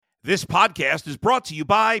This podcast is brought to you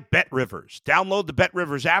by BetRivers. Download the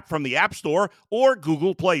BetRivers app from the App Store or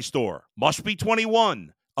Google Play Store. Must be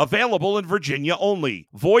 21. Available in Virginia only.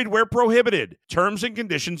 Void where prohibited. Terms and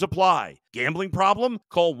conditions apply. Gambling problem?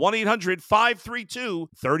 Call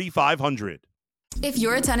 1-800-532-3500. If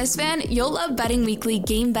you're a tennis fan, you'll love Betting Weekly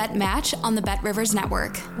Game Bet Match on the BetRivers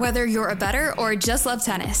Network. Whether you're a bettor or just love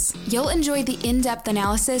tennis, you'll enjoy the in-depth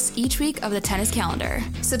analysis each week of the tennis calendar.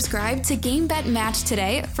 Subscribe to Game Bet Match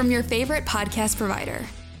today from your favorite podcast provider.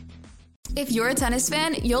 If you're a tennis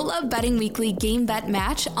fan, you'll love Betting Weekly Game Bet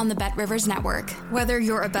Match on the BetRivers Network. Whether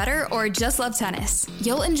you're a bettor or just love tennis,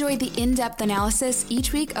 you'll enjoy the in-depth analysis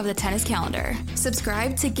each week of the tennis calendar.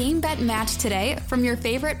 Subscribe to Game Bet Match today from your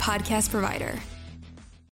favorite podcast provider.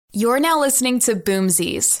 You're now listening to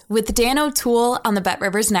Boomsies with Dan O'Toole on the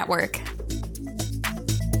BetRivers Network.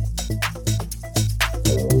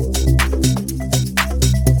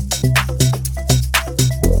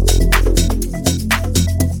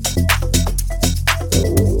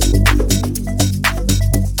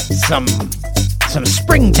 Some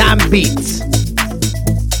springtime beats.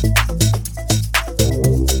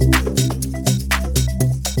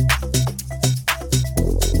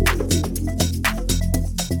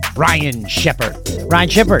 Ryan Shepherd,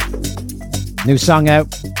 new song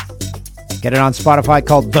out. Get it on Spotify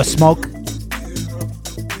called The Smoke.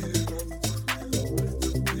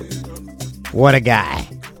 What a guy.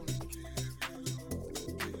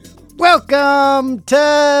 Welcome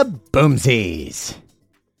to Boomsies.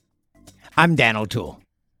 I'm Dan O'Toole.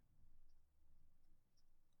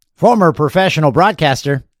 Former professional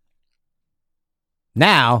broadcaster.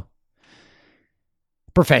 Now,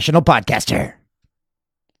 professional podcaster.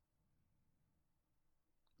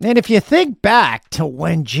 And if you think back to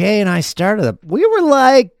when Jay and I started, we were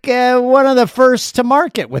like one of the first to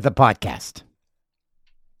market with a podcast.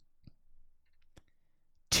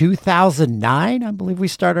 2009, I believe we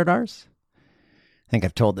started ours. I think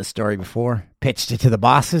I've told this story before. Pitched it to the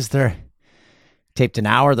bosses. They're taped an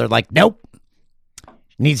hour. They're like, nope.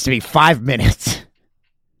 Needs to be 5 minutes.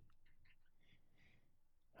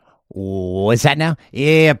 What's that now?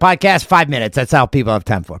 Yeah, podcast, 5 minutes. That's all people have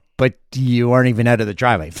time for. But you aren't even out of the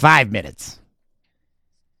driveway. 5 minutes.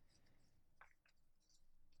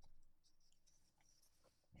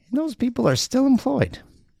 And those people are still employed.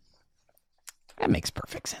 That makes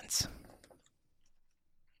perfect sense.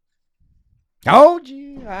 Oh,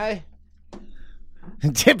 gee, I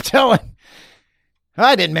tiptoeing.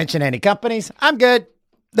 I didn't mention any companies. I'm good.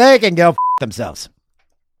 They can go themselves.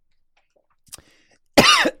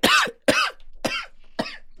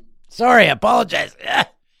 Sorry, I apologize.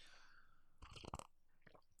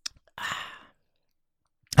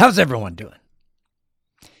 How's everyone doing?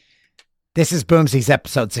 This is Boomsies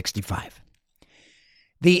episode 65.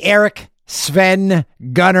 The Eric Sven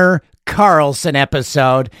Gunnar Carlson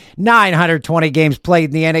episode. 920 games played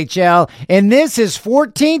in the NHL. In this, his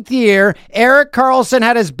 14th year, Eric Carlson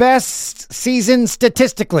had his best season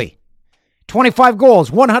statistically. 25 goals,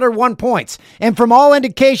 101 points. And from all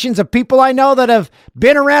indications of people I know that have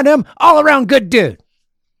been around him, all around good dude.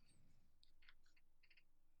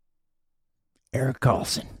 Eric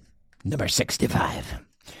Carlson, number 65.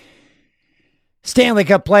 Stanley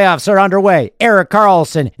Cup playoffs are underway. Eric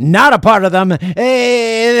Carlson, not a part of them.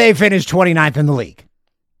 They finished 29th in the league.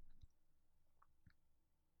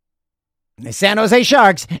 The San Jose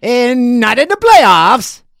Sharks, not in the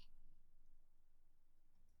playoffs.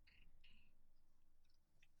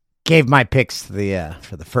 Gave my picks for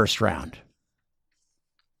the first round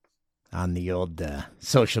on the old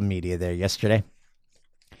social media there yesterday.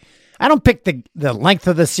 I don't pick the length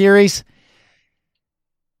of the series.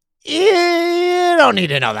 You don't need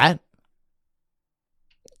to know that.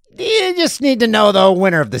 You just need to know the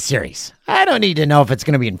winner of the series. I don't need to know if it's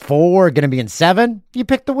going to be in 4 or going to be in 7. You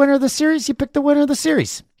pick the winner of the series, you pick the winner of the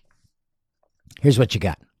series. Here's what you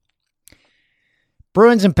got.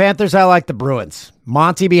 Bruins and Panthers, I like the Bruins.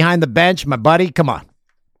 Monty behind the bench, my buddy, come on.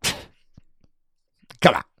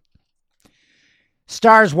 Come on.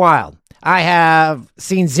 Stars Wild. I have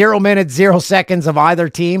seen 0 minutes, 0 seconds of either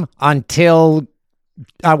team until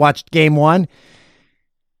I watched game 1.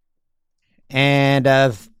 And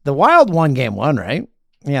the Wild won game 1, right?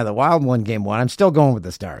 Yeah, the Wild won game 1. I'm still going with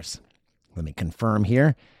the Stars. Let me confirm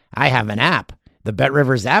here. I have an app. The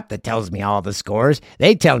BetRivers app that tells me all the scores.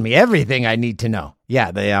 They tell me everything I need to know.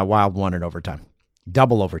 Yeah, the Wild won in overtime.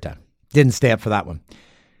 Double overtime. Didn't stay up for that one.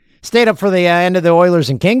 Stayed up for the end of the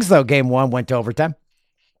Oilers and Kings, though. Game 1 went to overtime.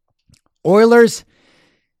 Oilers,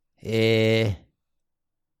 I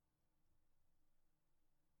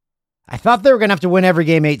thought they were going to have to win every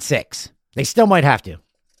game 8-6. They still might have to.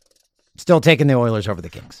 Still taking the Oilers over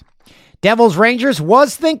the Kings. Devils Rangers,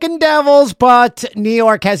 was thinking Devils, but New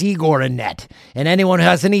York has Igor in net. And anyone who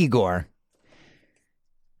has an Igor,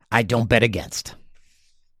 I don't bet against.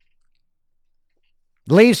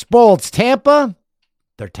 Leafs Bolts, Tampa,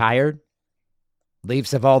 they're tired.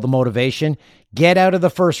 Leafs have all the motivation. Get out of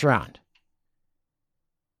the first round.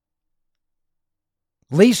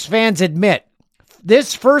 Leafs fans admit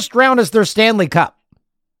this first round is their Stanley Cup.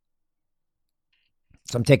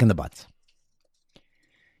 So I'm taking the Butts.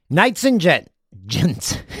 Knights and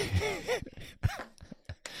Gents.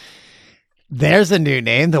 There's a new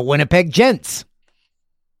name, the Winnipeg Gents.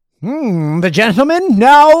 The gentlemen?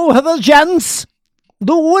 No, the Gents.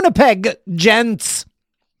 The Winnipeg Gents.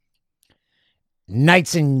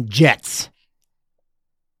 Knights and Jets.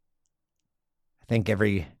 I think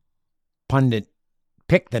every pundit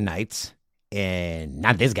picked the Knights, and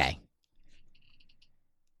not this guy.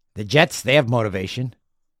 The Jets, they have motivation.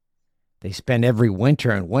 They spend every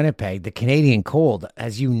winter in Winnipeg. The Canadian cold,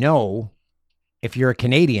 as you know, if you're a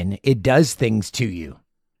Canadian, it does things to you.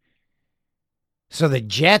 So the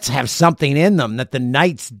Jets have something in them that the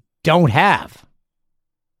Knights don't have,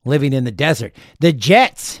 living in the desert. The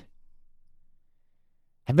Jets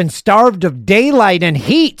have been starved of daylight and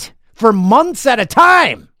heat for months at a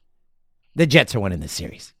time. The Jets are winning this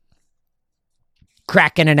series.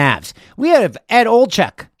 Kraken and Avs. We have Ed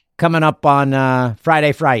Olchuk coming up on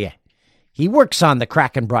Friday. He works on the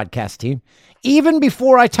Kraken broadcast team, even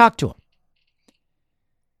before I talk to him.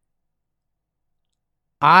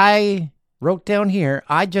 I wrote down here,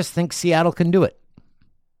 I just think Seattle can do it.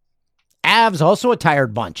 Avs, also a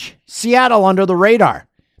tired bunch. Seattle under the radar.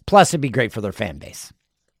 Plus, it'd be great for their fan base.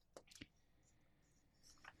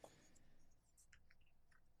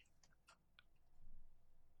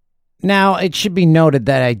 Now, it should be noted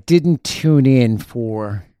that I didn't tune in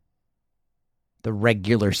for the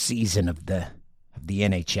regular season of the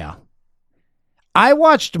NHL. I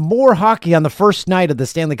watched more hockey on the first night of the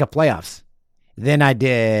Stanley Cup playoffs than I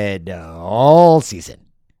did all season.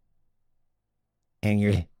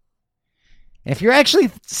 And if you're actually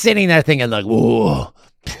sitting there thinking like, whoa,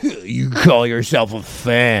 you call yourself a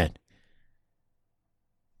fan.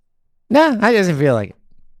 Nah, I doesn't feel like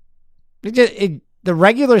it. The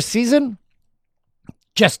regular season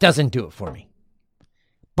just doesn't do it for me.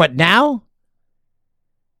 But now,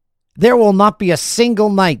 there will not be a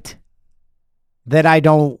single night that I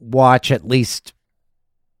don't watch at least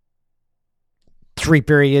 4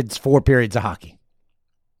 periods of hockey.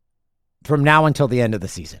 From now until the end of the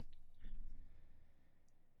season.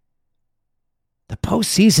 The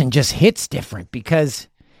postseason just hits different because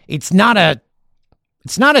it's not a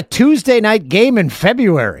Tuesday night game in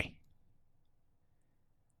February.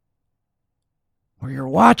 Where you're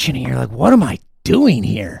watching and you're like, what am I doing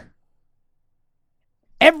here?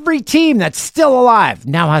 Every team that's still alive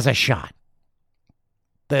now has a shot.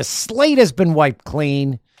 The slate has been wiped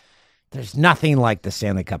clean. There's nothing like the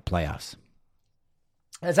Stanley Cup playoffs.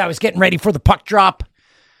 As I was getting ready for the puck drop,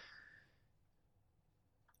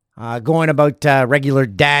 going about regular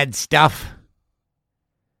dad stuff,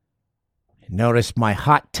 I noticed my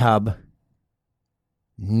hot tub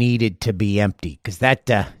needed to be empty because that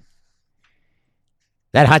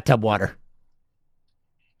hot tub water,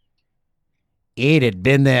 it had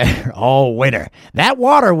been there all winter. That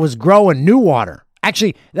water was growing new water.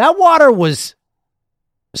 Actually, that water was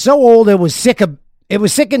so old it was sick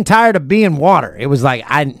and tired of being water. It was like,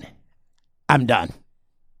 I'm done.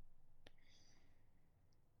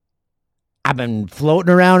 I've been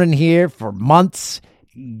floating around in here for months.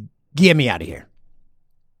 Get me out of here.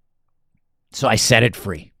 So I set it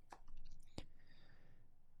free.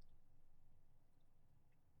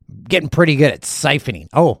 Getting pretty good at siphoning.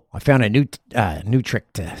 Oh, I found a new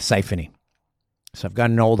trick to siphoning. So I've got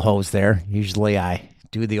an old hose there. Usually I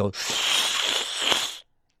do the old...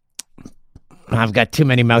 I've got too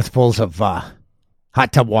many mouthfuls of hot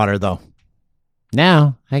tub water, though.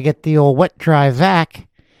 Now I get the old wet dry vac.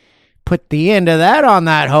 Put the end of that on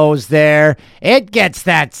that hose there. It gets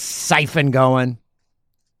that siphon going.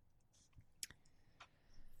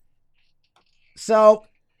 So...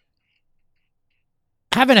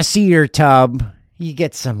 having a cedar tub, you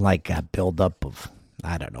get some like a buildup of,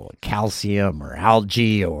 I don't know, calcium or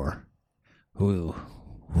algae or who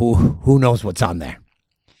knows what's on there.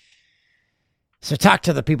 So talk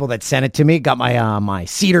to the people that sent it to me. Got my my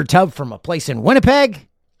cedar tub from a place in Winnipeg.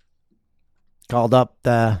 Called up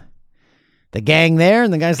the gang there,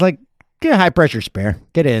 and the guy's like, "Get a high pressure spare.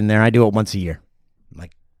 Get it in there. I do it once a year." I'm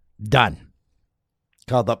like, done.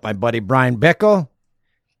 Called up my buddy Brian Bickle.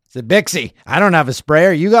 Said, Bixie, I don't have a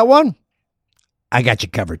sprayer. You got one? I got you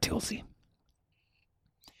covered, Tilsey.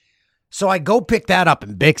 So I go pick that up,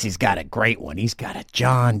 and Bixie's got a great one. He's got a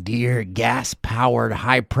John Deere gas-powered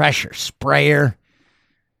high-pressure sprayer.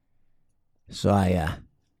 So I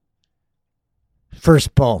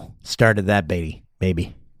first pull started that baby.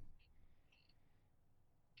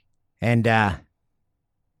 And I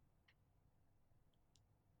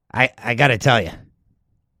got to tell you,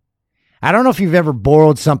 I don't know if you've ever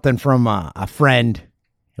borrowed something from a friend,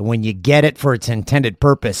 and when you get it for its intended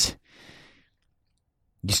purpose,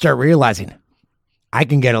 you start realizing, I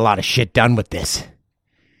can get a lot of shit done with this.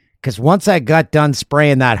 Because once I got done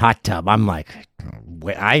spraying that hot tub, I'm like,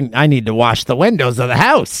 I need to wash the windows of the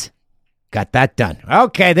house. Got that done.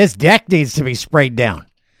 Okay, this deck needs to be sprayed down.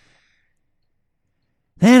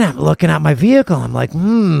 Then I'm looking at my vehicle. I'm like,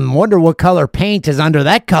 wonder what color paint is under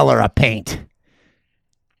that color of paint.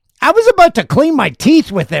 I was about to clean my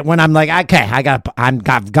teeth with it when I'm like, okay,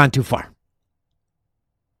 I've gone too far.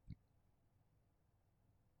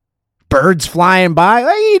 Birds flying by.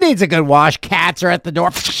 He needs a good wash. Cats are at the door.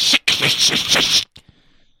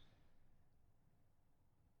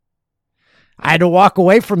 I had to walk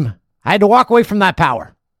away from that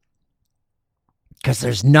power. Because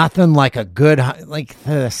there's nothing like a good, like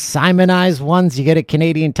the Simonized ones you get at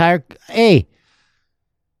Canadian Tire. Hey,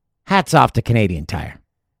 hats off to Canadian Tire.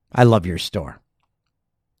 I love your store.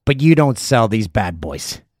 But you don't sell these bad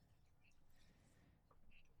boys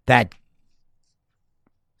that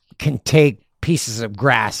can take pieces of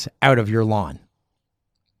grass out of your lawn.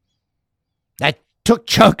 That took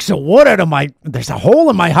chunks of wood out of there's a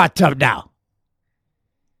hole in my hot tub now.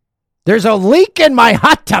 There's a leak in my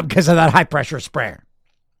hot tub because of that high pressure sprayer.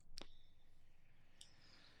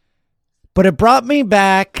 But it brought me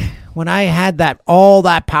back when I had all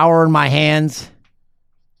that power in my hands.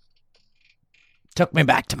 Took me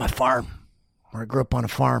back to my farm, where I grew up on a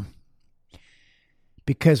farm.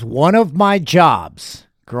 Because one of my jobs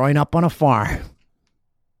growing up on a farm,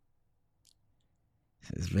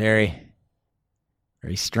 this is very,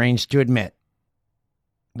 very strange to admit,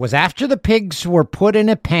 was after the pigs were put in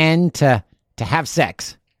a pen to have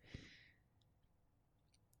sex,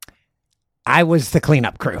 I was the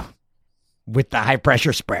cleanup crew with the high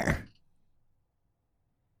pressure sprayer.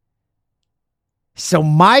 So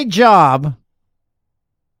my job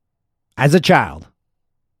as a child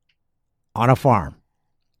on a farm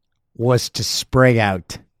was to spray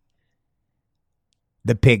out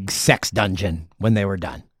the pig's sex dungeon when they were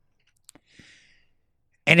done.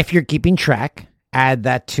 And if you're keeping track, add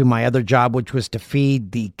that to my other job, which was to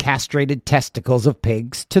feed the castrated testicles of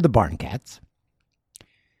pigs to the barn cats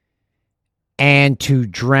and to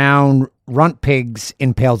drown runt pigs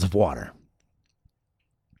in pails of water.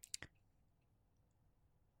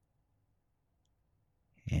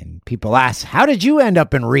 And people ask, how did you end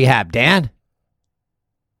up in rehab, Dan?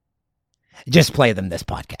 Just play them this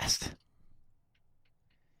podcast.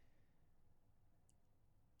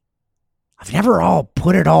 I've never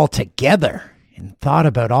put it all together and thought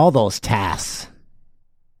about all those tasks.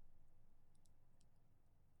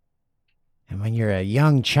 And when you're a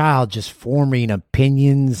young child just forming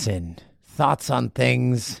opinions and thoughts on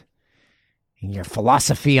things and your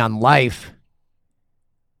philosophy on life,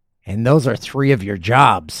 and those are 3 of your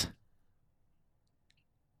jobs,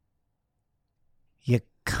 you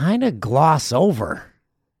kind of gloss over.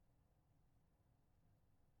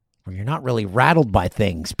 Or you're not really rattled by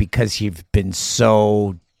things because you've been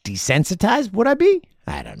so desensitized, would I be?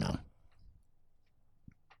 I don't know.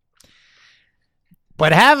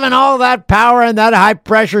 But having all that power and that high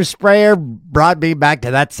pressure sprayer brought me back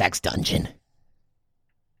to that sex dungeon.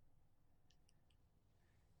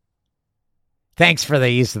 Thanks for the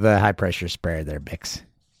use of the high pressure sprayer there, Bix.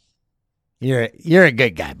 You're a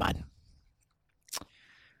good guy, bud.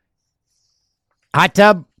 Hot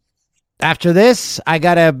tub. After this, I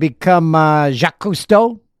gotta become Jacques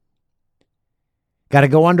Cousteau. Gotta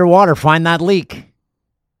go underwater, find that leak,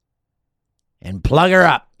 and plug her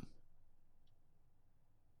up.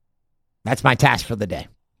 That's my task for the day.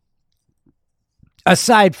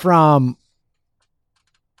 Aside from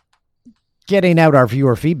getting out our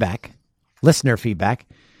viewer feedback, listener feedback,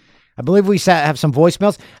 I believe we have some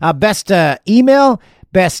voicemails. Best email,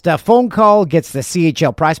 best phone call gets the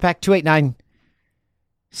CHL prize pack,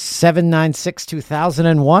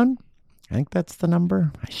 289-796-2001. I think that's the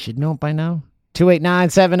number. I should know it by now.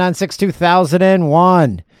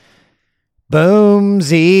 289-796-2001.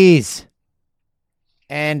 Boomsies.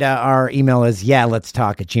 And our email is let's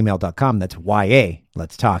talk@gmail.com. That's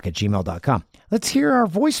let's talk@gmail.com. Let's hear our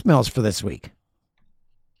voicemails for this week.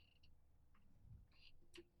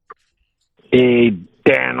 Hey,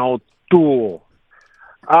 Dan O'Toole.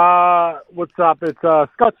 What's up? It's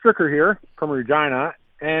Scott Stricker here from Regina.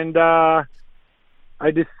 and I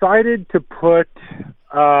decided to put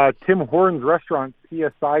Tim Hortons restaurant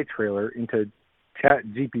CSI trailer into Chat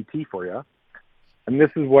GPT for you, and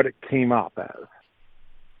this is what it came up as.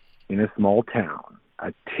 In a small town,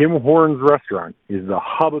 a Tim Hortons restaurant is the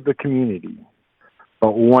hub of the community,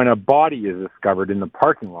 but when a body is discovered in the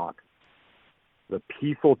parking lot, the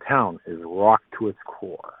peaceful town is rocked to its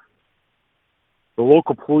core. The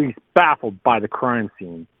local police baffled by the crime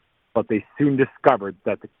scene, but they soon discovered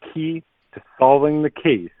that the key to solving the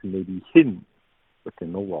case may be hidden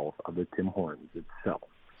within the walls of the Tim Hortons itself.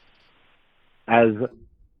 As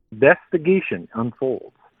investigation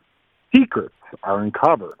unfolds, secrets are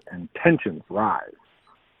uncovered and tensions rise.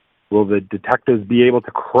 Will the detectives be able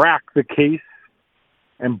to crack the case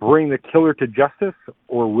and bring the killer to justice,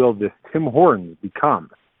 or will this Tim Hortons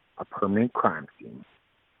become a permanent crime scene?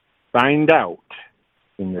 Find out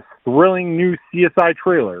in this thrilling new CSI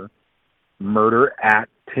trailer, Murder at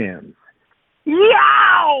Tim's.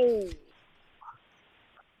 Yow!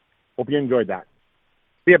 Hope you enjoyed that.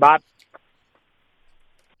 See you, Bob.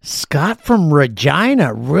 Scott from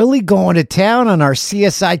Regina really going to town on our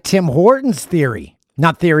CSI Tim Hortons theory.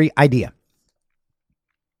 Not theory, idea.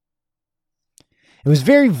 It was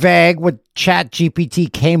very vague what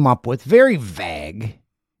ChatGPT came up with. Very vague.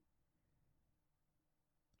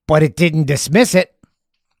 But it didn't dismiss it.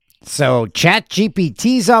 So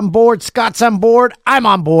ChatGPT's on board. Scott's on board. I'm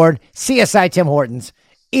on board. CSI Tim Hortons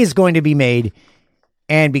is going to be made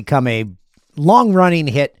and become a long-running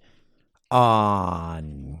hit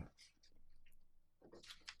on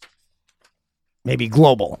maybe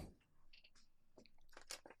global.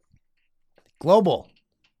 Global.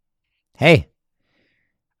 Hey.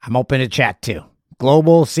 I'm open to chat too.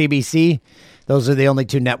 Global, CBC, those are the only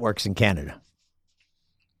two networks in Canada.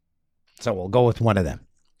 So we'll go with one of them.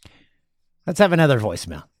 Let's have another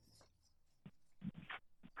voicemail.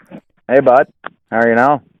 Hey, bud. How are you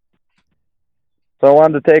now? So I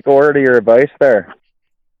wanted to take a word of your advice there.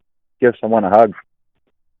 Give someone a hug.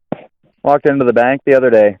 Walked into the bank the other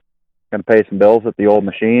day. Going to pay some bills at the old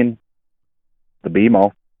machine, the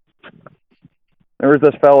BMO. There was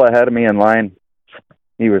this fella ahead of me in line.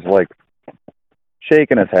 He was like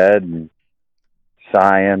shaking his head and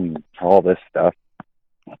sighing and all this stuff.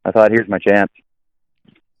 I thought, here's my chance.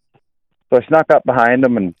 So I snuck up behind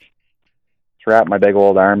him and just wrapped my big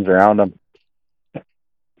old arms around him.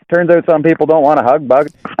 Turns out some people don't want a hug, bug.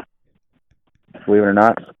 Believe it or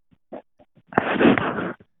not.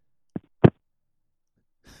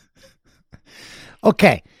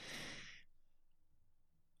 Okay.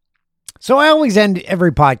 So I always end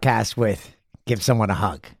every podcast with give someone a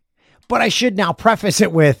hug. But I should now preface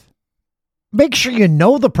it with make sure you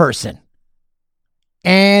know the person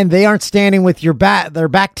and they aren't standing with their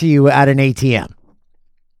back to you at an ATM.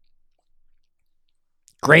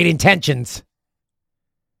 Great intentions.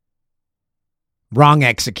 Wrong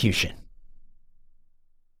execution.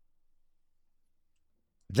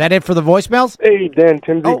 Is that it for the voicemails? Hey, Dan,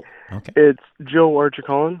 Timsy. Oh, okay. It's Joe Archer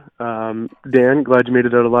calling. Dan, glad you made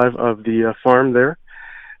it out alive of the farm there.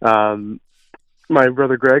 My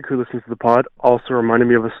brother Greg, who listens to the pod, also reminded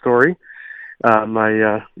me of a story.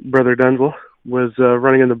 My brother Denzel was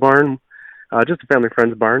running in the barn, just a family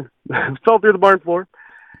friend's barn. Fell through the barn floor,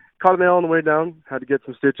 caught a nail on the way down, had to get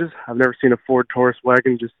some stitches. I've never seen a Ford Taurus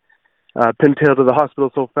wagon just pintail to the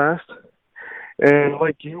hospital so fast. And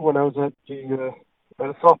like you, when I was at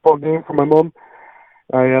a softball game for my mom,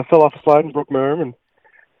 I fell off a slide and broke my arm.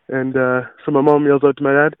 And so my mom yells out to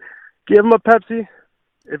my dad, give him a Pepsi.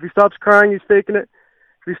 If he stops crying, he's faking it.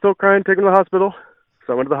 If he's still crying, take him to the hospital.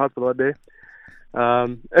 So I went to the hospital that day.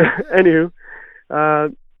 Anywho,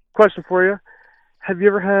 question for you. Have you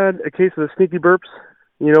ever had a case of the sneaky burps?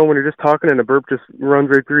 You know, when you're just talking and a burp just runs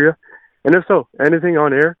right through you? And if so, anything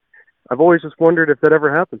on air? I've always just wondered if that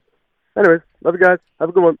ever happens. Anyways, love you guys. Have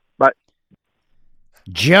a good one. Bye.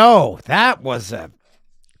 Joe, that was a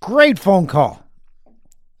great phone call.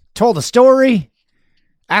 Told a story,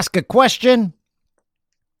 asked a question,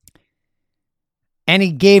 and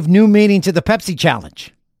he gave new meaning to the Pepsi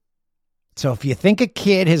challenge. So if you think a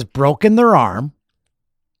kid has broken their arm,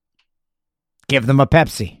 give them a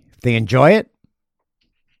Pepsi. If they enjoy it,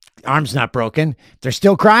 arm's not broken. If they're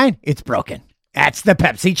still crying, it's broken. That's the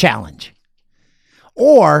Pepsi challenge.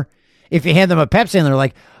 Or if you hand them a Pepsi and they're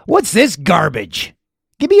like, what's this garbage?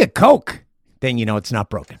 Give me a Coke. Then you know it's not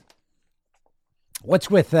broken. What's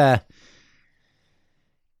with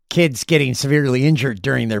kids getting severely injured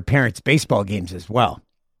during their parents' baseball games as well?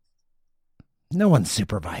 No one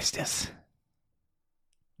supervised us.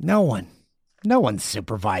 No one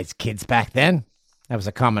supervised kids back then. That was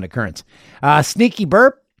a common occurrence. Sneaky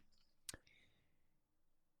burp.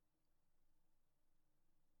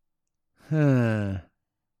 Nah,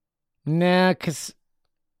 because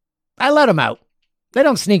I let them out. They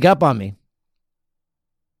don't sneak up on me.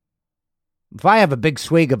 If I have a big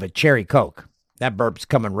swig of a cherry Coke, that burp's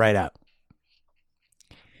coming right out.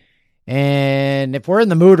 And if we're in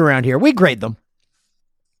the mood around here, we grade them.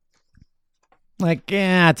 Like,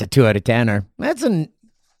 yeah, it's a 2 out of 10, or it's an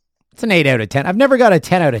 8 out of 10. I've never got a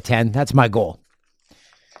 10 out of 10. That's my goal.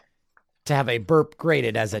 To have a burp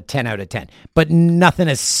graded as a 10 out of 10. But nothing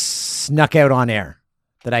has snuck out on air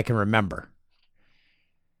that I can remember.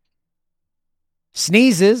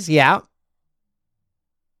 Sneezes, yeah.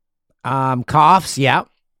 Coughs, yeah.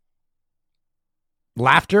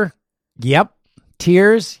 Laughter, yep.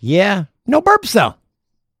 Tears, yeah. No burps, though.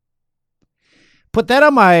 Put that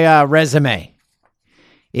on my resume.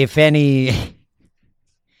 If any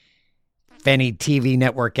TV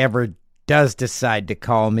network ever does decide to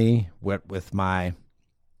call me with my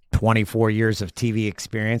 24 years of TV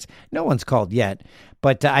experience, no one's called yet,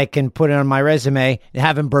 but I can put it on my resume and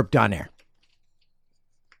have him burped on air.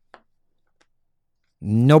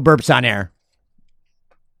 No burps on air.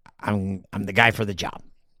 I'm the guy for the job.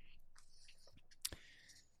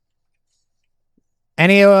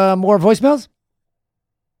 Any more voicemails?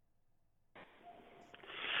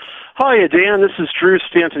 Hi, Dan. This is Drew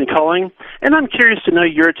Stanton calling, and I'm curious to know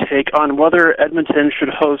your take on whether Edmonton should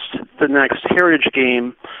host the next Heritage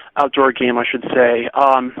game, outdoor game, I should say,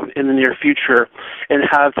 in the near future, and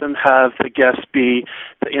have them have the guests be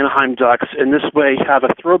the Anaheim Ducks, and this way have a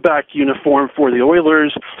throwback uniform for the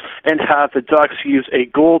Oilers and have the Ducks use a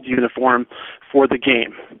gold uniform for the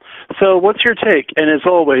game. So what's your take? And as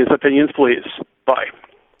always, opinions, please. Bye.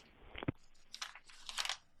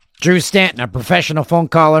 Drew Stanton, a professional phone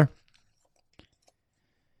caller.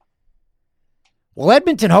 Well,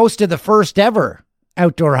 Edmonton hosted the first ever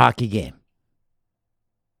outdoor hockey game.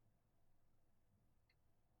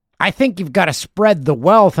 I think you've got to spread the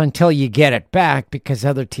wealth until you get it back, because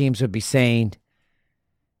other teams would be saying,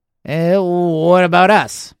 what about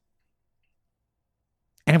us?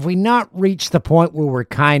 And have we not reached the point where we're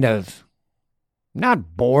kind of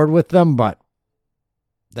not bored with them, but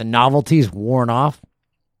the novelty's worn off?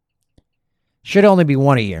 Should only be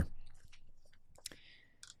one a year.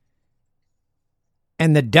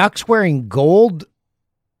 And the Ducks wearing gold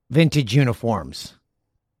vintage uniforms.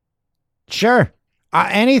 Sure.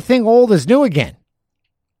 Anything old is new again.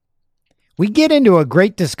 We get into a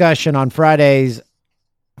great discussion on Friday's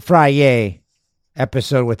Friday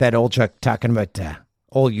episode with Ed Olchuk talking about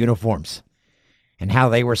old uniforms and how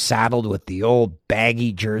they were saddled with the old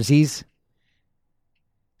baggy jerseys.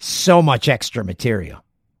 So much extra material.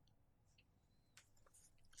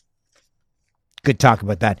 Good talk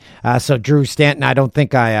about that. So Drew Stanton, I don't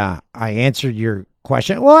think I answered your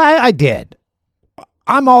question. Well, I did.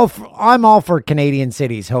 I'm all for Canadian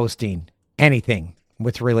cities hosting anything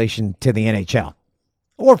with relation to the NHL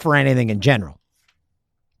or for anything in general.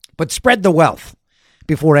 But spread the wealth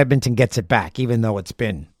before Edmonton gets it back, even though it's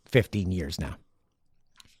been 15 years now.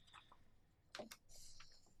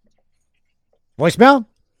 Voicemail?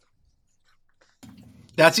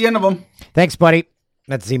 That's the end of them. Thanks, buddy.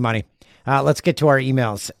 That's Z-Money. Let's get to our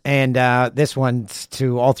emails. And this one's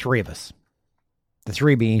to all three of us. The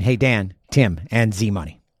three being, hey, Dan, Tim, and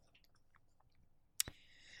Z-Money.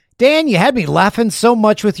 Dan, you had me laughing so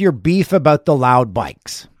much with your beef about the loud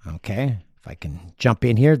bikes. Okay, if I can jump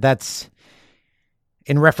in here, that's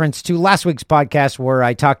in reference to last week's podcast where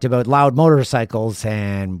I talked about loud motorcycles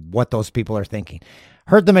and what those people are thinking.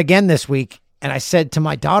 Heard them again this week, and I said to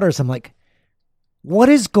my daughters, I'm like, what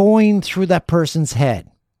is going through that person's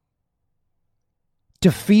head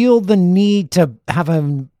to feel the need to have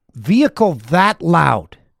a vehicle that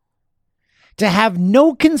loud, to have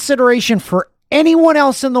no consideration for anyone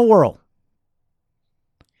else in the world,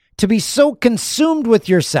 to be so consumed with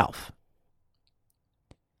yourself?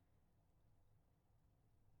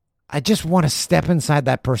 I just want to step inside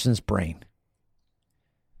that person's brain.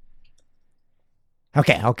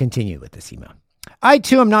 Okay, I'll continue with this email. I,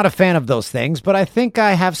 too, am not a fan of those things, but I think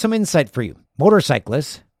I have some insight for you.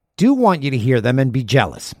 Motorcyclists do want you to hear them and be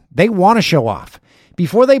jealous. They want to show off.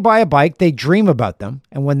 Before they buy a bike, they dream about them,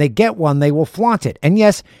 and when they get one, they will flaunt it. And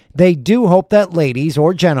yes, they do hope that ladies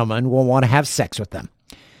or gentlemen will want to have sex with them.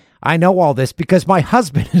 I know all this because my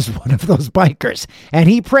husband is one of those bikers, and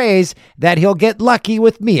he prays that he'll get lucky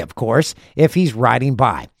with me, of course, if he's riding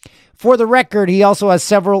by. For the record, he also has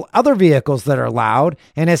several other vehicles that are loud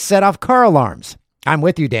and has set off car alarms. I'm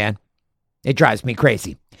with you, Dan. It drives me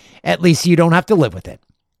crazy. At least you don't have to live with it.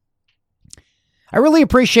 I really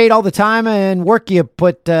appreciate all the time and work you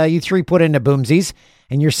three put into Boomsies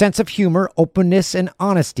and your sense of humor, openness, and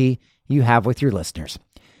honesty you have with your listeners.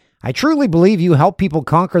 I truly believe you help people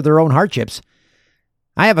conquer their own hardships.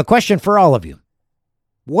 I have a question for all of you.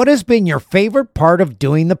 What has been your favorite part of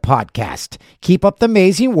doing the podcast? Keep up the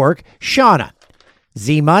amazing work, Shauna.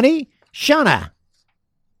 Z-Money, Shauna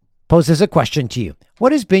poses a question to you.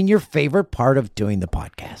 What has been your favorite part of doing the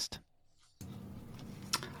podcast?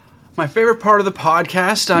 My favorite part of the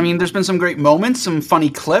podcast, I mean, there's been some great moments, some funny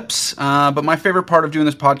clips, but my favorite part of doing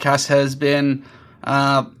this podcast has been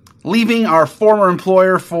leaving our former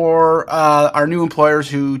employer for our new employers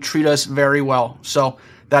who treat us very well. So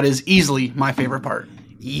that is easily my favorite part.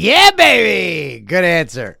 Yeah, baby! Good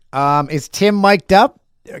answer. Is Tim mic'd up?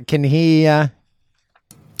 Can he... I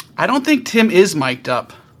don't think Tim is mic'd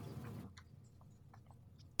up.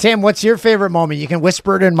 Tim, what's your favorite moment? You can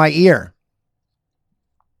whisper it in my ear.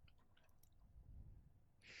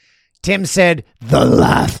 Tim said, the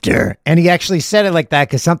laughter. And he actually said it like that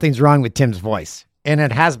because something's wrong with Tim's voice. And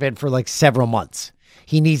it has been for like several months.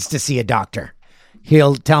 He needs to see a doctor.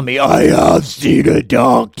 He'll tell me, I have seen a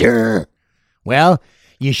doctor. Well,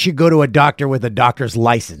 you should go to a doctor with a doctor's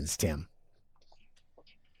license, Tim.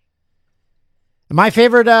 My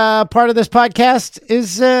favorite part of this podcast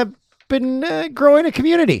is been growing a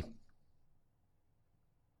community.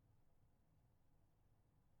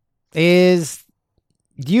 Is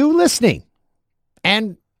you listening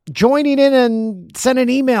and joining in and sending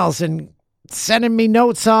emails and sending me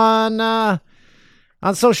notes on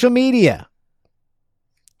social media.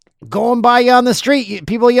 Going by you on the street,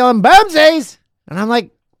 people yelling, Boomsies! And I'm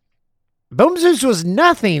like, Boomsies was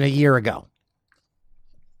nothing a year ago.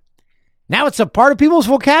 Now it's a part of people's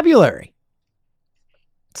vocabulary.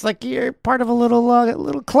 It's like you're part of a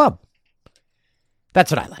little club.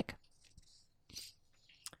 That's what I like.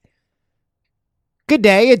 Good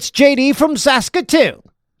day, it's JD from Saskatoon.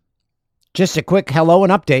 Just a quick hello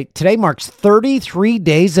and update. Today marks 33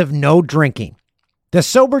 days of no drinking. The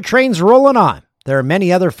sober train's rolling on. There are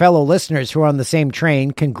many other fellow listeners who are on the same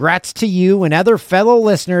train. Congrats to you and other fellow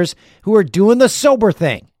listeners who are doing the sober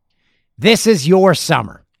thing. This is your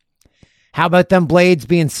summer. How about them Blades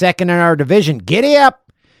being second in our division? Giddy up.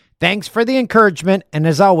 Thanks for the encouragement. And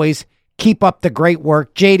as always, keep up the great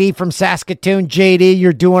work. JD from Saskatoon. JD,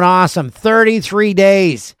 you're doing awesome. 33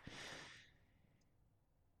 days.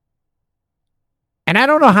 And I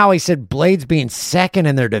don't know how he said Blades being second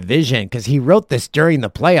in their division because he wrote this during the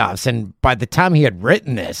playoffs. And by the time he had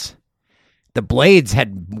written this, the Blades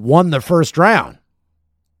had won the first round.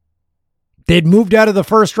 They'd moved out of the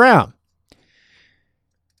first round.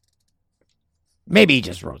 Maybe he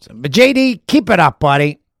just wrote some. But JD, keep it up,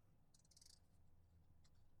 buddy.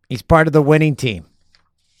 He's part of the winning team.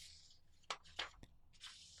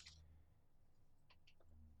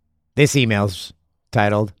 This email's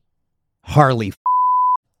titled Harley.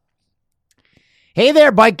 Hey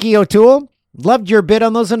there, Bikey O'Toole. Loved your bit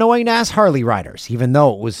on those annoying ass Harley riders, even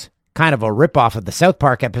though it was kind of a ripoff of the South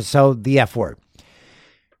Park episode, The F Word.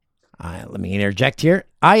 Let me interject here.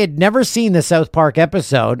 I had never seen the South Park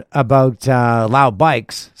episode about loud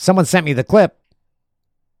bikes. Someone sent me the clip.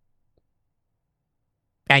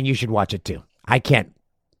 And you should watch it too. I can't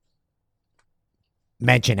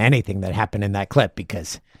mention anything that happened in that clip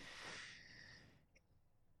because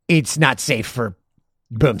it's not safe for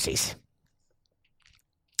boomsies.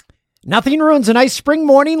 Nothing ruins a nice spring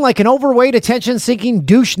morning like an overweight, attention-seeking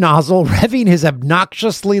douche nozzle revving his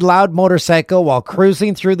obnoxiously loud motorcycle while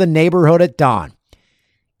cruising through the neighborhood at dawn.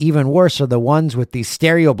 Even worse are the ones with the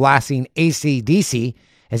stereo blasting AC/DC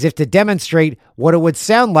as if to demonstrate what it would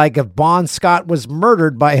sound like if Bon Scott was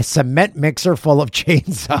murdered by a cement mixer full of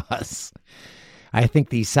chainsaws. I think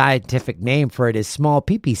the scientific name for it is small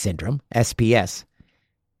pee-pee syndrome, SPS.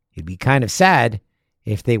 It'd be kind of sad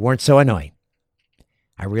if they weren't so annoying.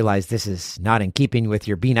 I realize this is not in keeping with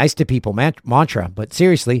your be nice to people mantra, but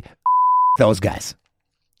seriously, those guys.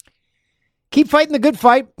 Keep fighting the good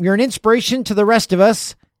fight. You're an inspiration to the rest of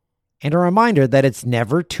us and a reminder that it's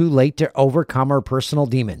never too late to overcome our personal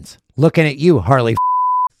demons. Looking at you, Harley.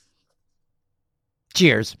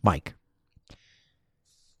 Cheers, Mike.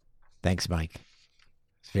 Thanks, Mike.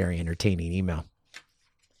 It's a very entertaining email.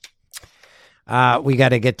 We got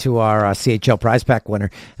to get to our CHL prize pack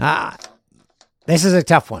winner. This is a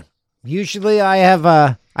tough one. Usually I have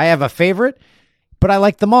a favorite, but I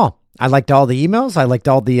like them all. I liked all the emails. I liked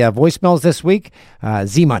all the voicemails this week.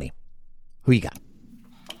 Z-Money, who you got?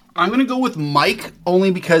 I'm going to go with Mike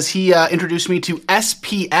only because he introduced me to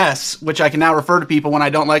SPS, which I can now refer to people when I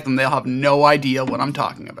don't like them. They'll have no idea what I'm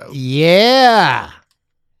talking about. Yeah.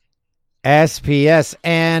 SPS.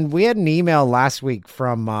 And we had an email last week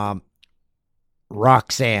from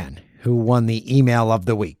Roxanne, who won the email of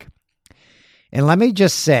the week. And let me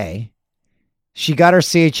just say She got her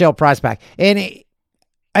CHL prize back. And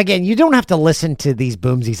again, you don't have to listen to these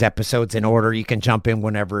Boomsies episodes in order. You can jump in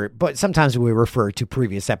whenever, but sometimes we refer to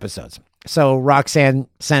previous episodes. So Roxanne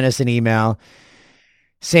sent us an email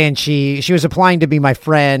saying she was applying to be my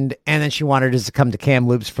friend, and then she wanted us to come to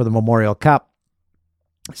Kamloops for the Memorial Cup.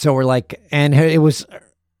 So we're like, and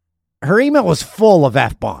her email was full of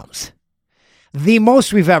F-bombs. The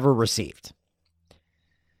most we've ever received.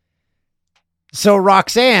 So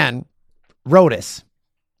Roxanne wrote us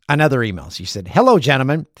another email. She said, "Hello,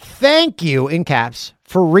 gentlemen. Thank you," in caps,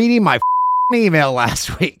 "for reading my email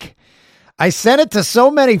last week. I sent it to so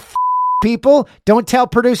many people. Don't tell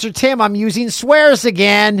producer Tim I'm using swears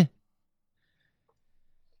again."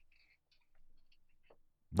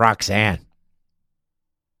 Roxanne.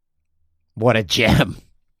 What a gem.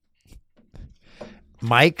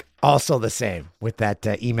 Mike, also the same with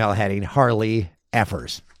that email heading, Harley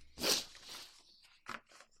Effers.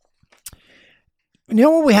 You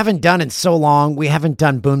know what we haven't done in so long? We haven't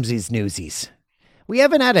done Boomsies Newsies. We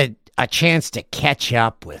haven't had a chance to catch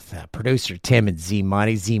up with producer Tim and Z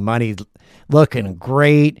Money. Z Money looking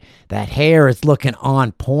great. That hair is looking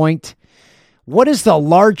on point. What is the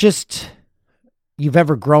largest you've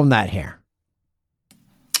ever grown that hair?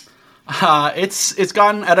 It's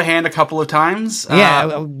gotten out of hand a couple of times.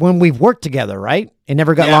 When we've worked together, right? It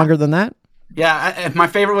never got longer than that? Yeah, my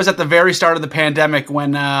favorite was at the very start of the pandemic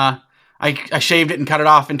when I shaved it and cut it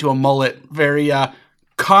off into a mullet. Very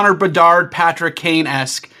Connor Bedard, Patrick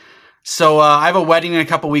Kane-esque. So I have a wedding in a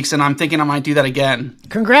couple weeks, and I'm thinking I might do that again.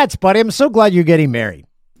 Congrats, buddy. I'm so glad you're getting married.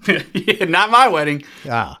 Yeah, not my wedding.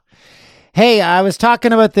 Hey, I was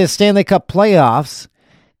talking about the Stanley Cup playoffs,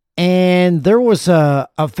 and there was a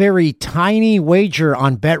very tiny wager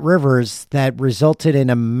on Bet Rivers that resulted in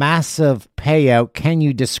a massive payout. Can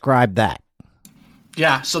you describe that?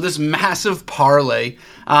 Yeah, so this massive parlay,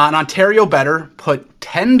 an Ontario bettor put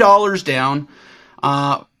 $10 down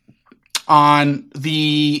on a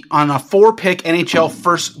 4-pick NHL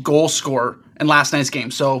first goal scorer in last night's game.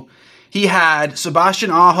 So he had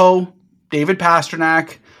Sebastian Aho, David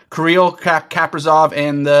Pastrnak, Kirill Kaprizov,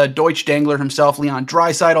 and the Deutsch Dangler himself, Leon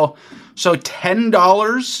Draisaitl. So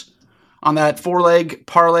 $10 on that 4-leg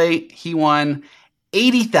parlay. He won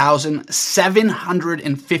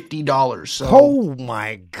 $80,750. So, oh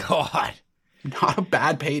my God. Not a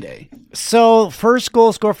bad payday. So first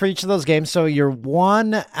goal score for each of those games. So you're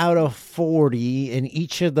 1 out of 40 in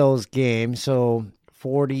each of those games. So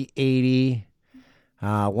 40, 80,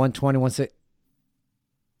 120, 160.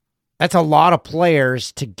 That's a lot of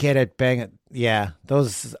players to get it bang. Yeah,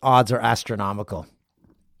 those odds are astronomical.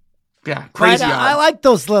 Yeah, crazy odds. I like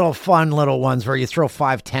those little fun little ones where you throw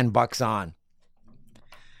 $5-10 on.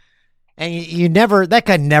 And you never, that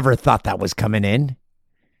guy never thought that was coming in.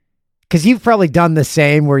 Because you've probably done the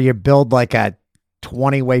same where you build like a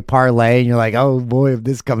 20-way parlay and you're like, oh boy, if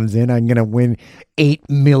this comes in, I'm going to win $8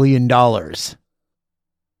 million.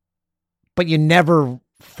 But you never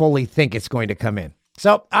fully think it's going to come in.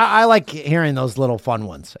 So I like hearing those little fun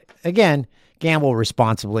ones. Again, gamble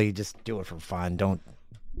responsibly. Just do it for fun. Don't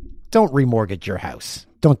remortgage your house.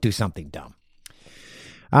 Don't do something dumb.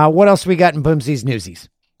 What else we got in Boomsies Newsies?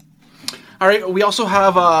 All right, we also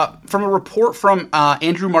have from a report from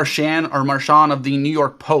Andrew Marchand of the New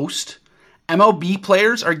York Post, MLB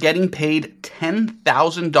players are getting paid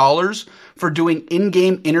 $10,000 for doing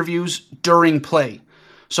in-game interviews during play.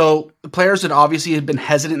 So the players that obviously have been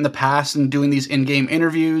hesitant in the past in doing these in-game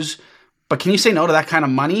interviews, but can you say no to that kind of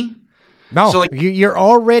money? No, so you're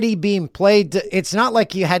already being played. It's not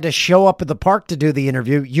like you had to show up at the park to do the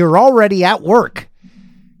interview. You're already at work.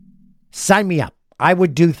 Sign me up. I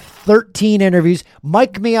would do 13 interviews.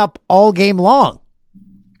 Mic me up all game long.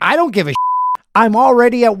 I don't give a shit. I'm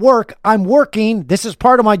already at work. I'm working. This is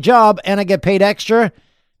part of my job, and I get paid extra.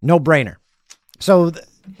 No brainer. So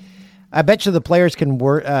I bet you the players can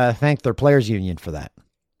thank their players union for that.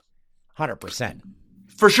 100%.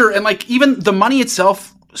 For sure. And like even the money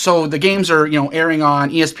itself, so the games are, airing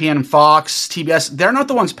on ESPN and Fox, TBS. They're not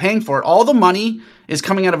the ones paying for it. All the money is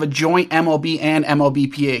coming out of a joint MLB and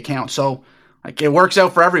MLBPA account. So like it works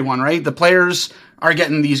out for everyone, right? The players are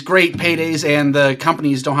getting these great paydays and the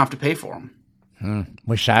companies don't have to pay for them.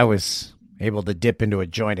 Wish I was able to dip into a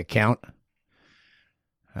joint account.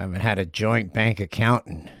 I haven't had a joint bank account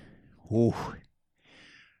in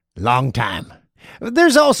long time.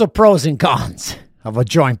 There's also pros and cons of a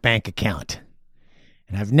joint bank account.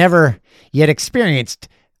 And I've never yet experienced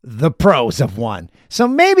the pros of one. So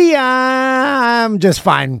maybe I'm just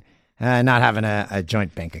fine not having a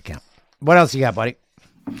joint bank account. What else you got, buddy?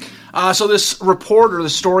 So this report or the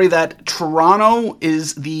story that Toronto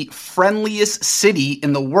is the friendliest city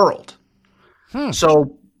in the world.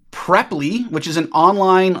 So Preply, which is an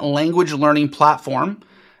online language learning platform,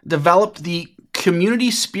 developed the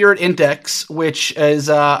Community Spirit Index, which is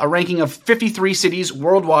a ranking of 53 cities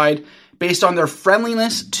worldwide based on their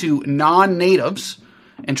friendliness to non-natives,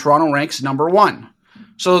 and Toronto ranks number 1.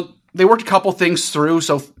 So they worked a couple things through.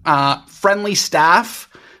 So friendly staff.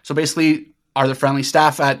 So basically, are there friendly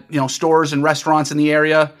staff at stores and restaurants in the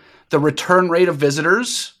area? The return rate of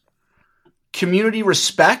visitors, community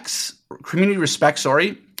respect,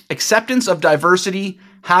 acceptance of diversity,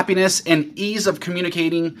 happiness, and ease of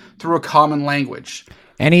communicating through a common language.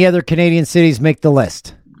 Any other Canadian cities make the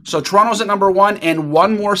list? So Toronto's at number 1, and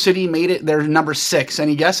one more city made it. They're number 6.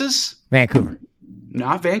 Any guesses? Vancouver.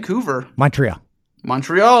 Not Vancouver.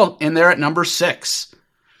 Montreal. And they're at number 6.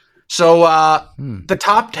 So the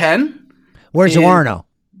top 10. Where's Orono?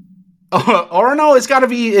 Orono, it's got to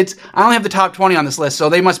be. I only have the top 20 on this list, so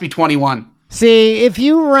they must be 21. See, if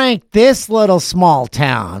you rank this little small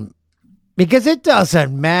town, because it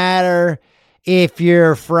doesn't matter if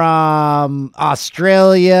you're from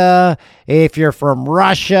Australia, if you're from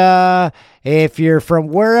Russia, if you're from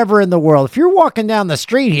wherever in the world, if you're walking down the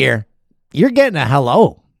street here, you're getting a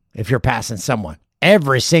hello if you're passing someone.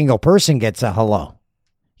 Every single person gets a hello.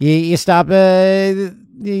 You stop,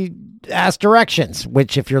 you ask directions,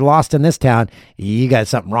 which if you're lost in this town, you got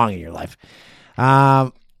something wrong in your life.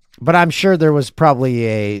 But I'm sure there was probably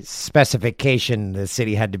a specification the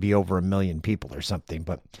city had to be over 1 million people or something.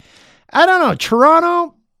 But I don't know.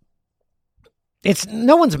 Toronto,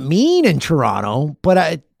 no one's mean in Toronto,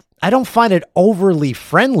 but I don't find it overly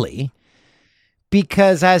friendly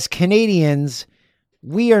because as Canadians,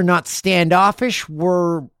 we are not standoffish.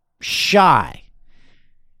 We're shy.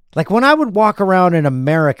 Like when I would walk around in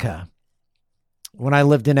America, when I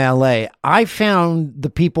lived in LA, I found the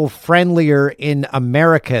people friendlier in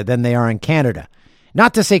America than they are in Canada.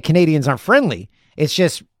 Not to say Canadians aren't friendly. It's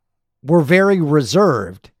just we're very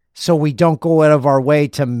reserved, so we don't go out of our way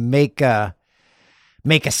to make a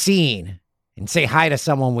scene and say hi to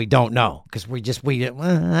someone we don't know because I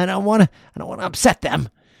don't want to upset them.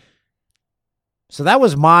 So that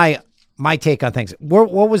was my take on things.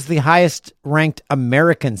 What was the highest ranked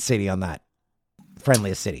American city on that?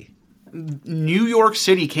 Friendliest city? New York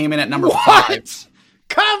City came in at number 5.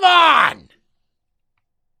 Come on!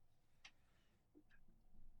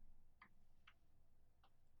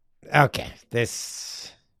 Okay,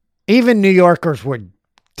 even New Yorkers would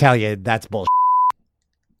tell you that's bullshit.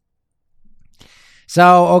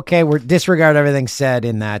 So, okay, we're disregard everything said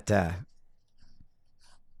in that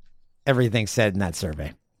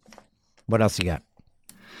survey. What else you got?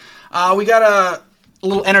 We got a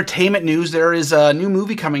little entertainment news. There is a new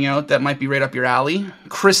movie coming out that might be right up your alley.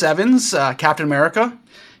 Chris Evans, Captain America.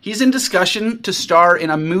 He's in discussion to star in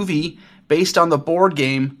a movie based on the board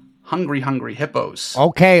game Hungry Hungry Hippos.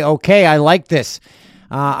 Okay, I like this.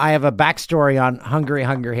 I have a backstory on Hungry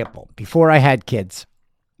Hungry Hippo. Before I had kids,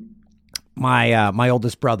 my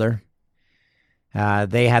oldest brother,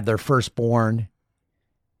 they had their firstborn,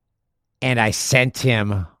 and I sent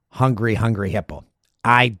him Hungry Hungry Hippo.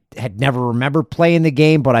 I had never remembered playing the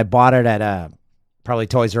game, but I bought it at probably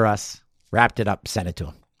Toys R Us, wrapped it up, sent it to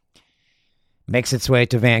him. Makes its way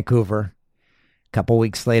to Vancouver. A couple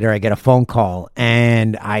weeks later, I get a phone call,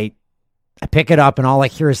 and I pick it up, and all I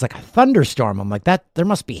hear is like a thunderstorm. I'm like, there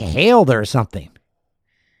must be hail there or something.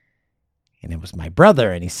 And it was my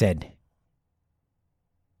brother, and he said,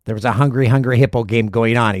 there was a Hungry Hungry Hippo game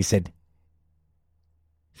going on. He said,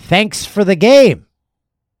 thanks for the game.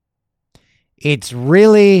 It's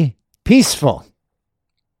really peaceful.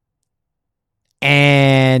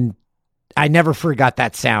 And I never forgot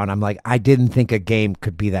that sound. I'm like, I didn't think a game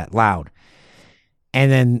could be that loud.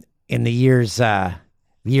 And then in the years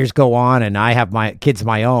go on, and I have my kids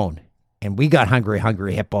my own, and we got Hungry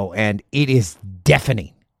Hungry Hippo, and it is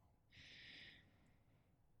deafening.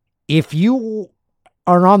 If you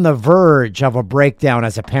are on the verge of a breakdown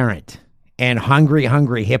as a parent and Hungry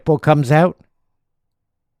Hungry Hippo comes out,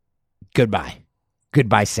 goodbye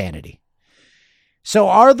sanity. So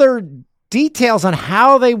are there details on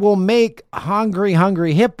how they will make Hungry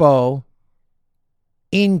Hungry Hippo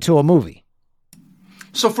into a movie?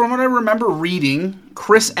 So from what I remember reading,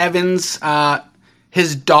 Chris Evans,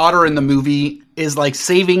 his daughter in the movie is like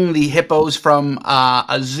saving the hippos from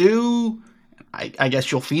a zoo. I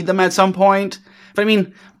guess you'll feed them at some point. But I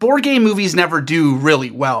mean, board game movies never do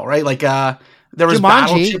really well, right? Like there was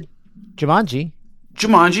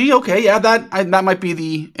Jumanji, okay, yeah, that might be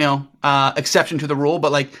the exception to the rule,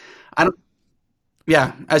 but like I don't.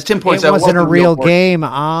 Yeah, as Tim points out, it wasn't a real game.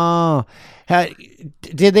 Oh,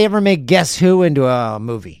 did they ever make Guess Who into a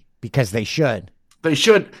movie? Because they should. They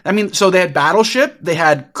should. I mean, so they had Battleship. They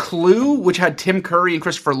had Clue, which had Tim Curry and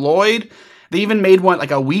Christopher Lloyd. They even made one,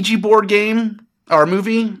 like a Ouija board game or a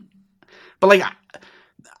movie. But, like,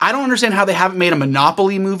 I don't understand how they haven't made a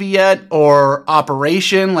Monopoly movie yet or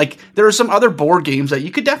Operation. Like, there are some other board games that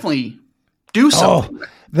you could definitely do something.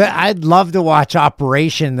 I'd love to watch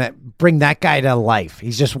Operation that bring that guy to life.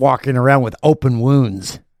 He's just walking around with open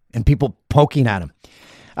wounds and people poking at him.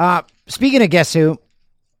 Speaking of Guess Who,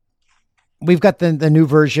 we've got the new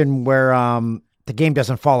version where the game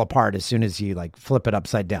doesn't fall apart as soon as you like flip it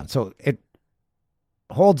upside down. So it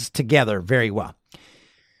holds together very well.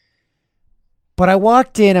 But I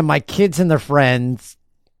walked in and my kids and their friends,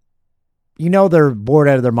 you know, they're bored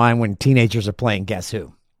out of their mind when teenagers are playing Guess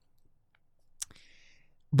Who.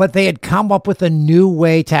 But they had come up with a new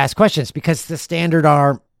way to ask questions because the standard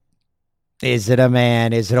are, is it a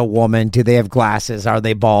man? Is it a woman? Do they have glasses? Are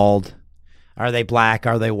they bald? Are they black?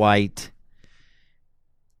 Are they white?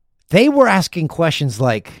 They were asking questions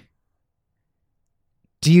like,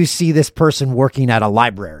 do you see this person working at a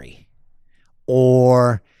library?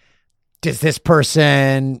 Or does this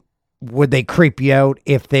person, would they creep you out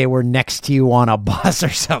if they were next to you on a bus or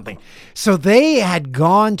something? So they had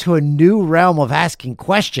gone to a new realm of asking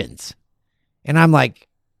questions. And I'm like,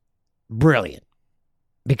 brilliant.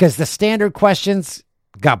 Because the standard questions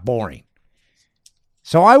got boring.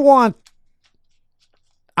 So I want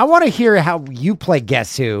to hear how you play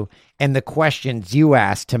Guess Who and the questions you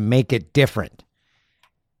ask to make it different.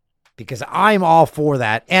 Because I'm all for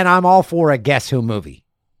that. And I'm all for a Guess Who movie.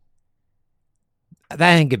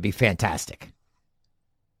 That think it'd be fantastic.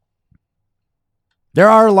 There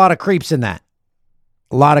are a lot of creeps in that.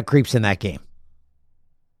 A lot of creeps in that game.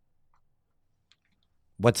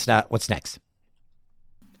 What's next?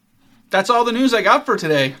 That's all the news I got for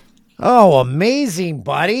today. Oh, amazing,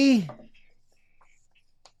 buddy.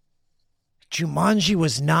 Jumanji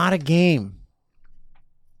was not a game.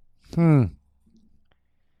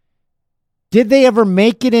 Did they ever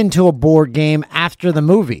make it into a board game after the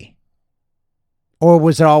movie? Or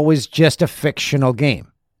was it always just a fictional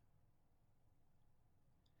game?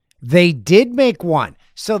 They did make one.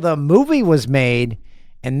 So the movie was made,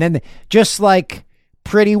 and then just like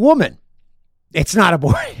Pretty Woman. It's not a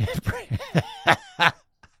board.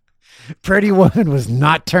 Pretty Woman was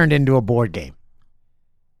not turned into a board game.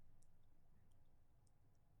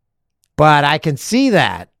 But I can see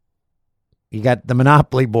that. You got the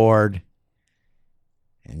Monopoly board.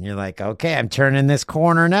 And you're like, okay, I'm turning this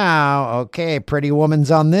corner now. Okay, Pretty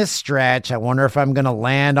Woman's on this stretch. I wonder if I'm going to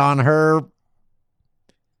land on her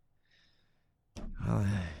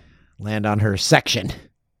section.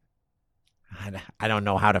 I don't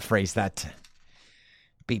know how to phrase that to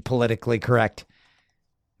be politically correct.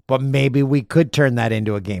 But maybe we could turn that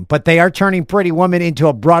into a game. But they are turning Pretty Woman into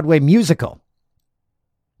a Broadway musical.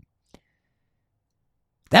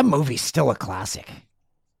 That movie's still a classic.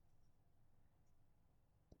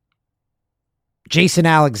 Jason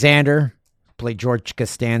Alexander played George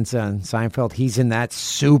Costanza on Seinfeld. He's in that.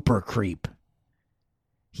 Super creep.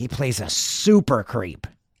 He plays a super creep.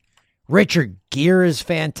 Richard Gere is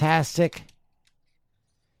fantastic.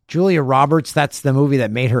 Julia Roberts, that's the movie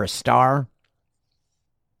that made her a star.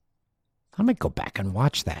 I might go back and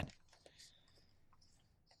watch that.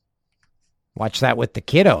 Watch that with the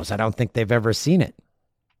kiddos. I don't think they've ever seen it.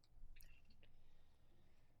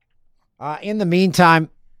 In the meantime,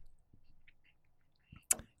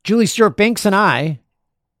 Julie Stewart-Binks and I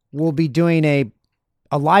will be doing a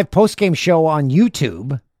live post-game show on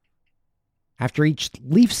YouTube after each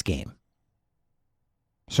Leafs game.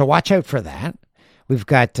 So watch out for that. We've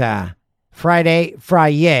got Friday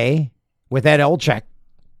with Ed Olczyk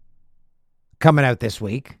coming out this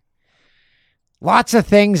week. Lots of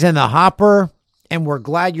things in the hopper, and we're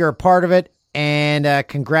glad you're a part of it. And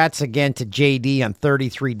congrats again to JD on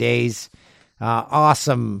 33 days.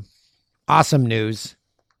 Awesome news.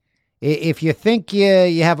 If you think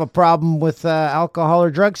you have a problem with alcohol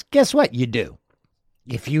or drugs, guess what? You do.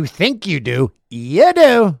 If you think you do, you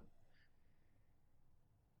do.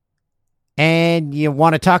 And you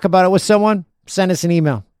want to talk about it with someone, send us an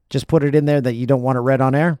email. Just put it in there that you don't want it read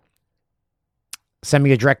on air. Send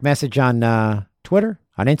me a direct message on Twitter,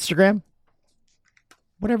 on Instagram.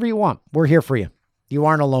 Whatever you want. We're here for you. You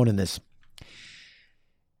aren't alone in this.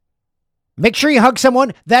 Make sure you hug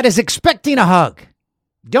someone that is expecting a hug.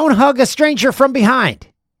 Don't hug a stranger from behind.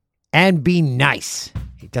 And be nice.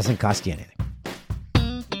 It doesn't cost you anything.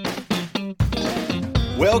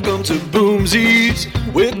 Welcome to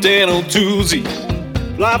Boomsies with Dan O'Toole.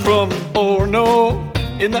 Live from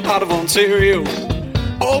Orono in the heart of Ontario.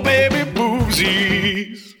 Oh, baby,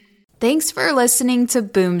 Boomsies. Thanks for listening to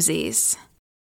Boomsies.